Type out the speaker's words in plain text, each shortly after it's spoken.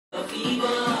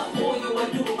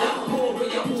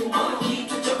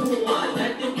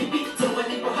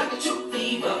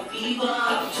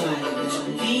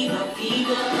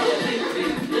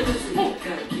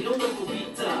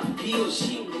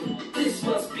This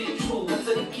must be true.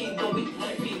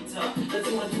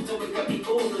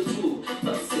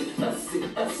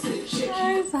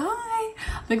 Guys, hi.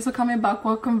 Thanks for coming back.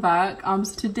 Welcome back. So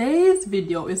today's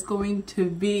video is going to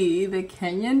be the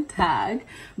Kenyan tag,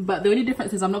 but the only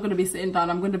difference is I'm not going to be sitting down.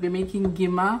 I'm going to be making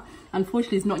gima.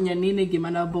 Unfortunately, it's not nyanine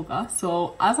gima na boga.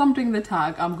 So as I'm doing the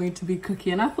tag, I'm going to be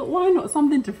cooking. I thought, why not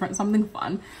something different, something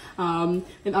fun. And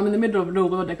I'm in the middle of the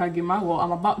gima. Well,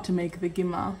 I'm about to make the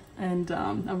gima, and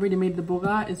I've already made the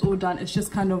boga. It's all done. It's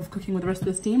just kind of cooking with the rest of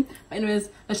the steam. But anyways,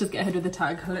 let's just get ahead with the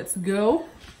tag. Let's go.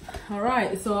 All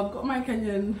right, so I've got my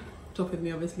Kenyan top with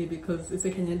me, obviously, because it's a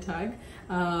Kenyan tag.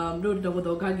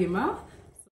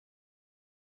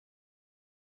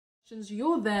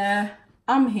 You're there,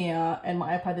 I'm here, and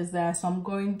my iPad is there, so I'm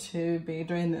going to be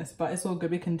doing this, but it's all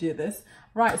good, we can do this.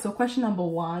 Right, so question number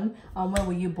one, where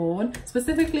were you born?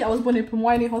 Specifically, I was born in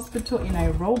Pumwani Hospital in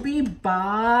Nairobi,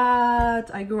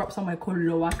 but I grew up somewhere called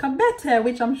Lower Kabete,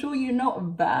 which I'm sure you know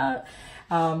about.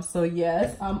 So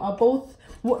yes,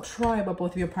 what tribe are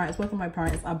both of your parents? Both of my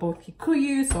parents are both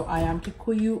Kikuyu, so I am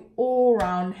Kikuyu all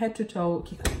around, head to toe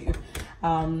Kikuyu.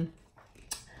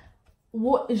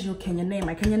 What is your Kenyan name?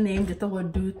 My Kenyan name,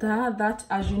 Duta. That,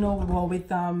 as you know, well,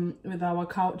 with our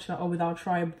culture or with our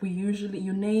tribe,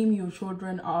 you name your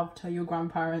children after your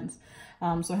grandparents.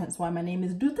 So hence why my name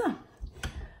is Duta.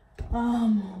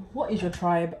 What is your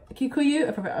tribe? Kikuyu.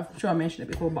 I'm sure I mentioned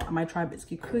it before, but my tribe is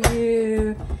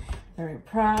Kikuyu. Very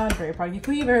proud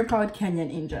Kikuyu, very proud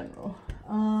Kenyan in general.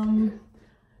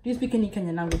 Do you speak any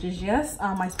Kenyan languages? Yes.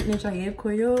 I speak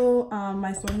Kikuyu,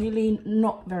 my Swahili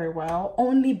not very well,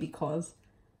 only because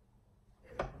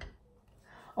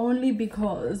when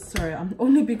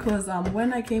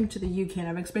I came to the UK, and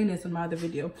I've explained this in my other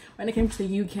video, when I came to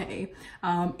the UK,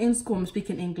 in school I'm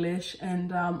speaking English,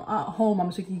 and at home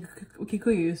I'm speaking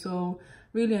Kikuyu, so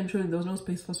really and truly there was no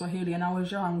space for Swahili, and I was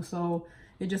young, so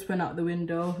it just went out the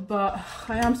window. But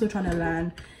I am still trying to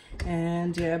learn,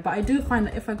 and yeah, but I do find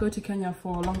that if I go to Kenya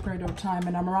for a long period of time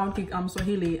and I'm around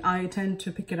Swahili, I tend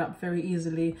to pick it up very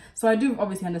easily. So I do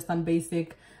obviously understand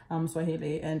basic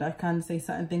Swahili, and I can say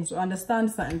certain things or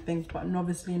understand certain things, but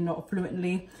obviously not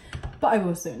fluently, but I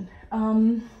will soon.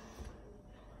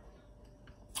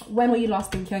 When were you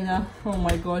last in Kenya? Oh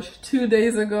my gosh, 2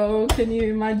 days ago. Can you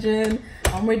imagine?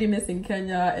 I'm already missing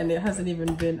Kenya, and it hasn't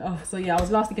even been, so yeah, I was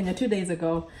last in Kenya 2 days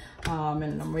ago,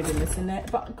 and I'm already missing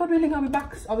it, but God willing, I'll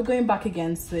be going back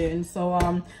again soon. So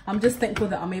I'm just thankful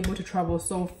that I'm able to travel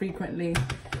so frequently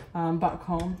back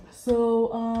home.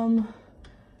 So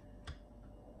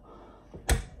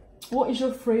what is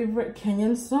your favorite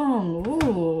Kenyan song?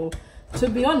 Ooh. To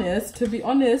be honest,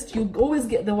 you always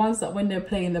get the ones that when they're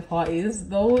playing the parties.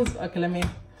 Those, okay, let me.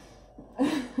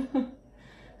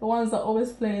 The ones that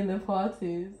always play in the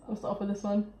parties. I'll start off with this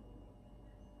one.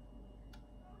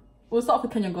 We'll start off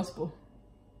with Kenyan gospel.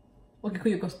 Or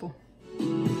Kikuyu gospel.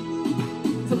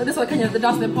 So this one, Kenya, the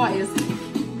dance the parties.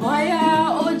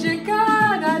 Oya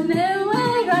ojeka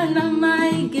newe gana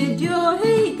mai gedio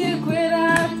hike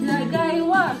kwera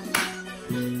tagaiwa.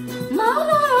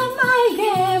 Mama mai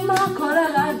ge makora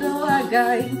la do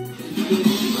agai.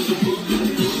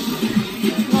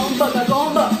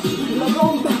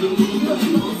 Gomba.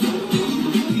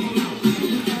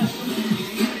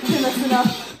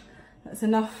 That's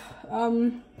enough.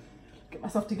 Get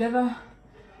myself together.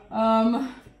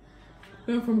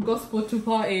 Going from gospel to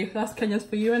party. That's Kenya's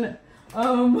for you, innit?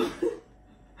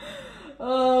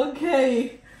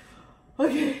 Okay,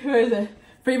 where is it?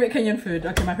 Favorite Kenyan food.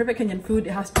 Okay, my favorite Kenyan food,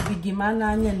 it has to be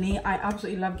gimana nyeni. I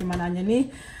absolutely love gimana nyeni.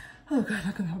 Oh god,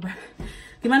 I can help it.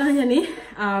 Gimana nyeni.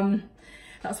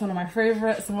 That's one of my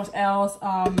favorites. And what else?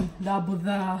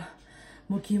 Labudha,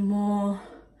 mukimo,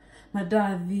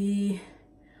 madavi.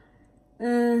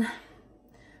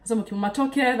 So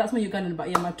matoke, that's my Ugandan, but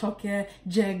yeah, matoke,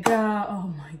 jega.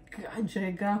 Oh my god,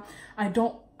 jega.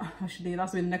 Actually,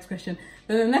 that's the next question.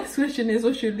 The next question is,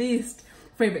 what's your least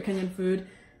favorite Kenyan food?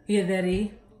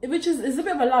 Githeri, which is a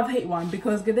bit of a love-hate one,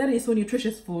 because githeri is so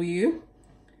nutritious for you,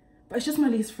 but it's just my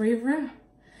least favorite.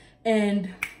 And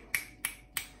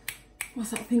what's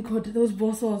that thing called? Those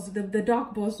bosos, the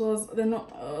dark bosos. They're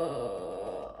not.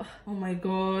 Oh my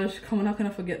gosh! Come on, how can I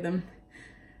forget them?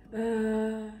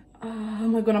 Oh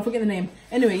my god, I forget the name.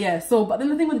 Anyway, yeah. So, but then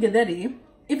the thing with githeri,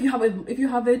 if you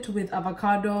have it with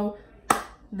avocado,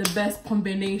 the best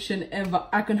combination ever.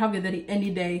 I can have githeri any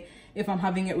day if I'm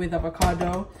having it with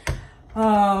avocado.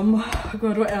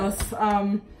 God, what else?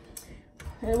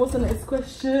 And what's the next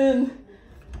question?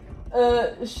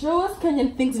 Show us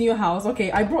Kenyan things in your house.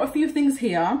 Okay, I brought a few things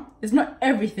here. It's not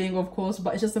everything, of course,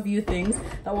 but it's just a few things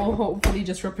that will hopefully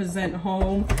just represent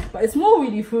home. But it's more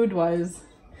really food-wise.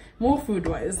 More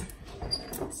food-wise.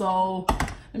 So,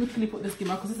 let me quickly put this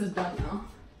gimmer because this is done now.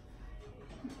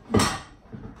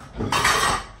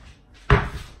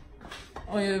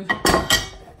 Oh yeah,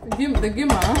 the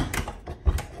gimmer,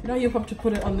 you know, you have to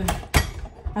put it on the,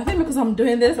 I think because I'm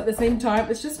doing this at the same time,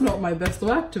 it's just not my best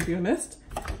work, to be honest,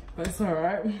 but it's all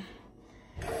right.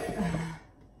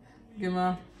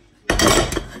 Gimmer,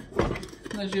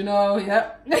 as you know,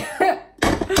 yeah.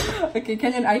 Okay,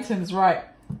 Kenyan items, right.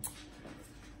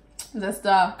 Let's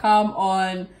start. Come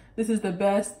on, this is the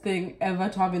best thing ever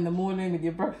to have in the morning with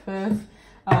your breakfast.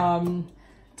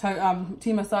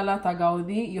 Tea masala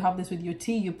tagaudi. You have this with your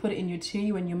tea. You put it in your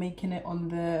tea when you're making it on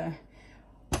the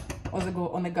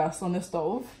on the gas, on the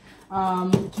stove.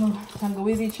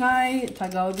 Tangawizi chai,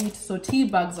 tagaudi. So tea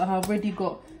bags, I have already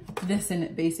got this in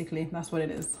it, basically. That's what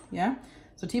it is. Yeah,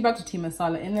 so tea bags with tea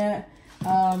masala in it.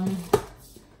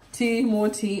 Tea, more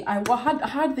tea. I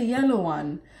had the yellow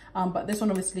one, but this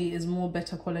one obviously is more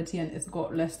better quality and it's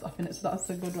got less stuff in it, so that's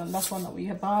a good one. That's one that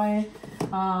we buy.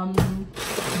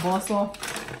 Boso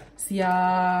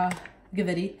sia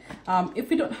githeri. If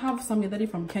we don't have some githeri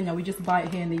from Kenya, we just buy it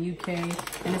here in the UK,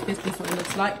 and it's basically what it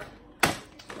looks like.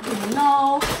 You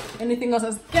know, anything else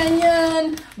that's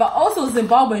Kenyan, but also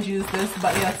Zimbabweans use this.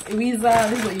 But yes, Iwiza,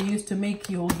 this is what you use to make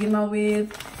your gima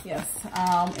with. Yes.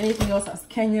 Anything else that's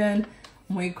Kenyan,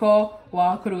 Mwiko,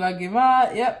 wa kuruga gima.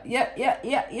 Yep.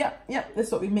 This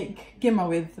is what we make gima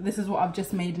with. This is what I've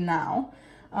just made now.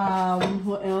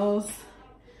 What else?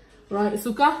 Right,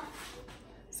 suka.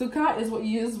 Suka is what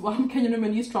you use, Kenyan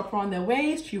women use to wrap around their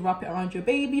waist. You wrap it around your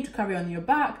baby to carry on your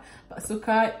back. But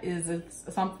suka is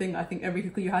something I think every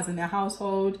Kikuyu has in their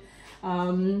household.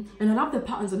 And I love the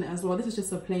patterns on it as well. This is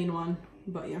just a plain one,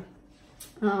 but yeah.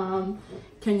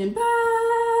 Kenyan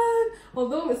bag.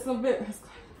 Although it's a bit,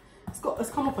 it's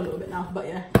come up a little bit now, but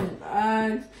yeah, Kenyan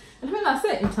bag. And I think that's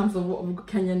it in terms of what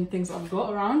Kenyan things I've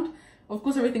got around. Of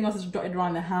course, everything else is dotted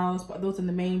around the house, but those are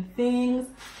the main things.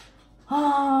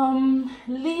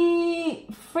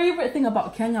 Favorite thing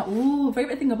about Kenya.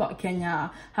 Favorite thing about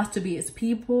Kenya has to be its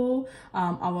people,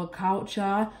 our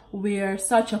culture. We're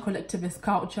such a collectivist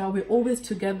culture. We're always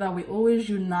together. We always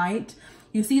unite.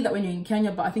 You see that when you're in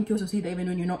Kenya, but I think you also see that even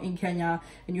when you're not in Kenya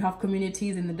and you have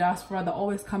communities in the diaspora, they're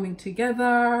always coming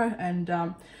together. And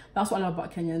that's what I love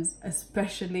about Kenyans,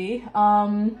 especially.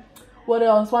 What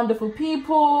else? Wonderful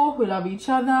people who love each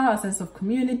other, a sense of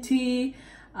community.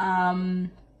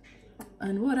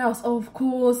 And what else? Oh, of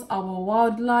course, our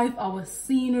wildlife, our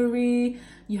scenery.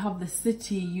 You have the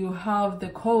city, you have the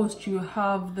coast, you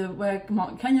have where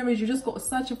Mount Kenya is. You just got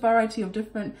such a variety of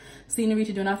different scenery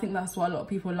to do, and I think that's what a lot of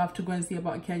people love to go and see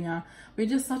about Kenya. We're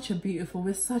just such a beautiful,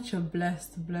 we're such a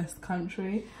blessed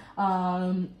country.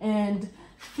 And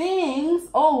things,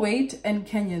 and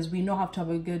Kenyans, we know how to have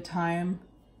a good time.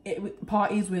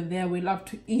 Parties, we're there, we love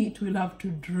to eat, we love to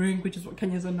drink, which is what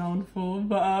Kenyans are known for.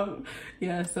 But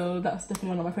yeah, so that's definitely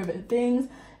one of my favorite things.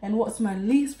 And what's my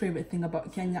least favorite thing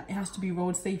about Kenya? It has to be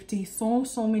road safety. So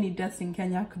many deaths in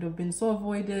Kenya could have been so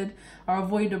avoided or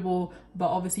avoidable, but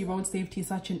obviously road safety is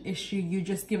such an issue. You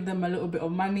just give them a little bit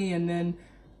of money and then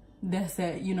that's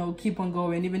it, you know, keep on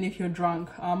going even if you're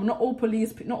drunk. Not all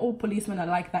policemen are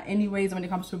like that anyways when it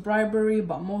comes to bribery,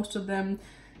 but most of them,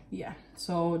 yeah.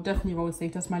 So definitely road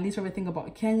safety. That's my least favorite thing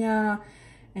about Kenya.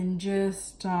 And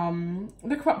just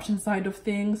the corruption side of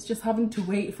things, just having to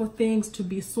wait for things to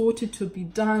be sorted, to be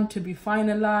done, to be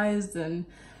finalized. And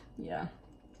yeah,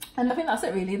 and I think that's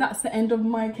it really. That's the end of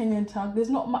my Kenyan tag. There's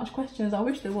not much questions. I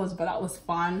wish there was, but that was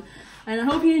fun and I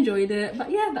hope you enjoyed it.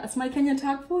 But yeah, that's my Kenyan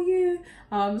tag for you.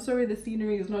 Sorry the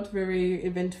scenery is not very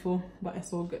eventful, but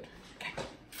it's all good. Okay,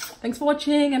 thanks for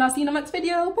watching and I'll see you in the next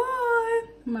video. Bye.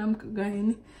 I'm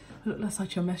going, I look like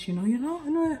such a mess, you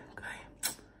know.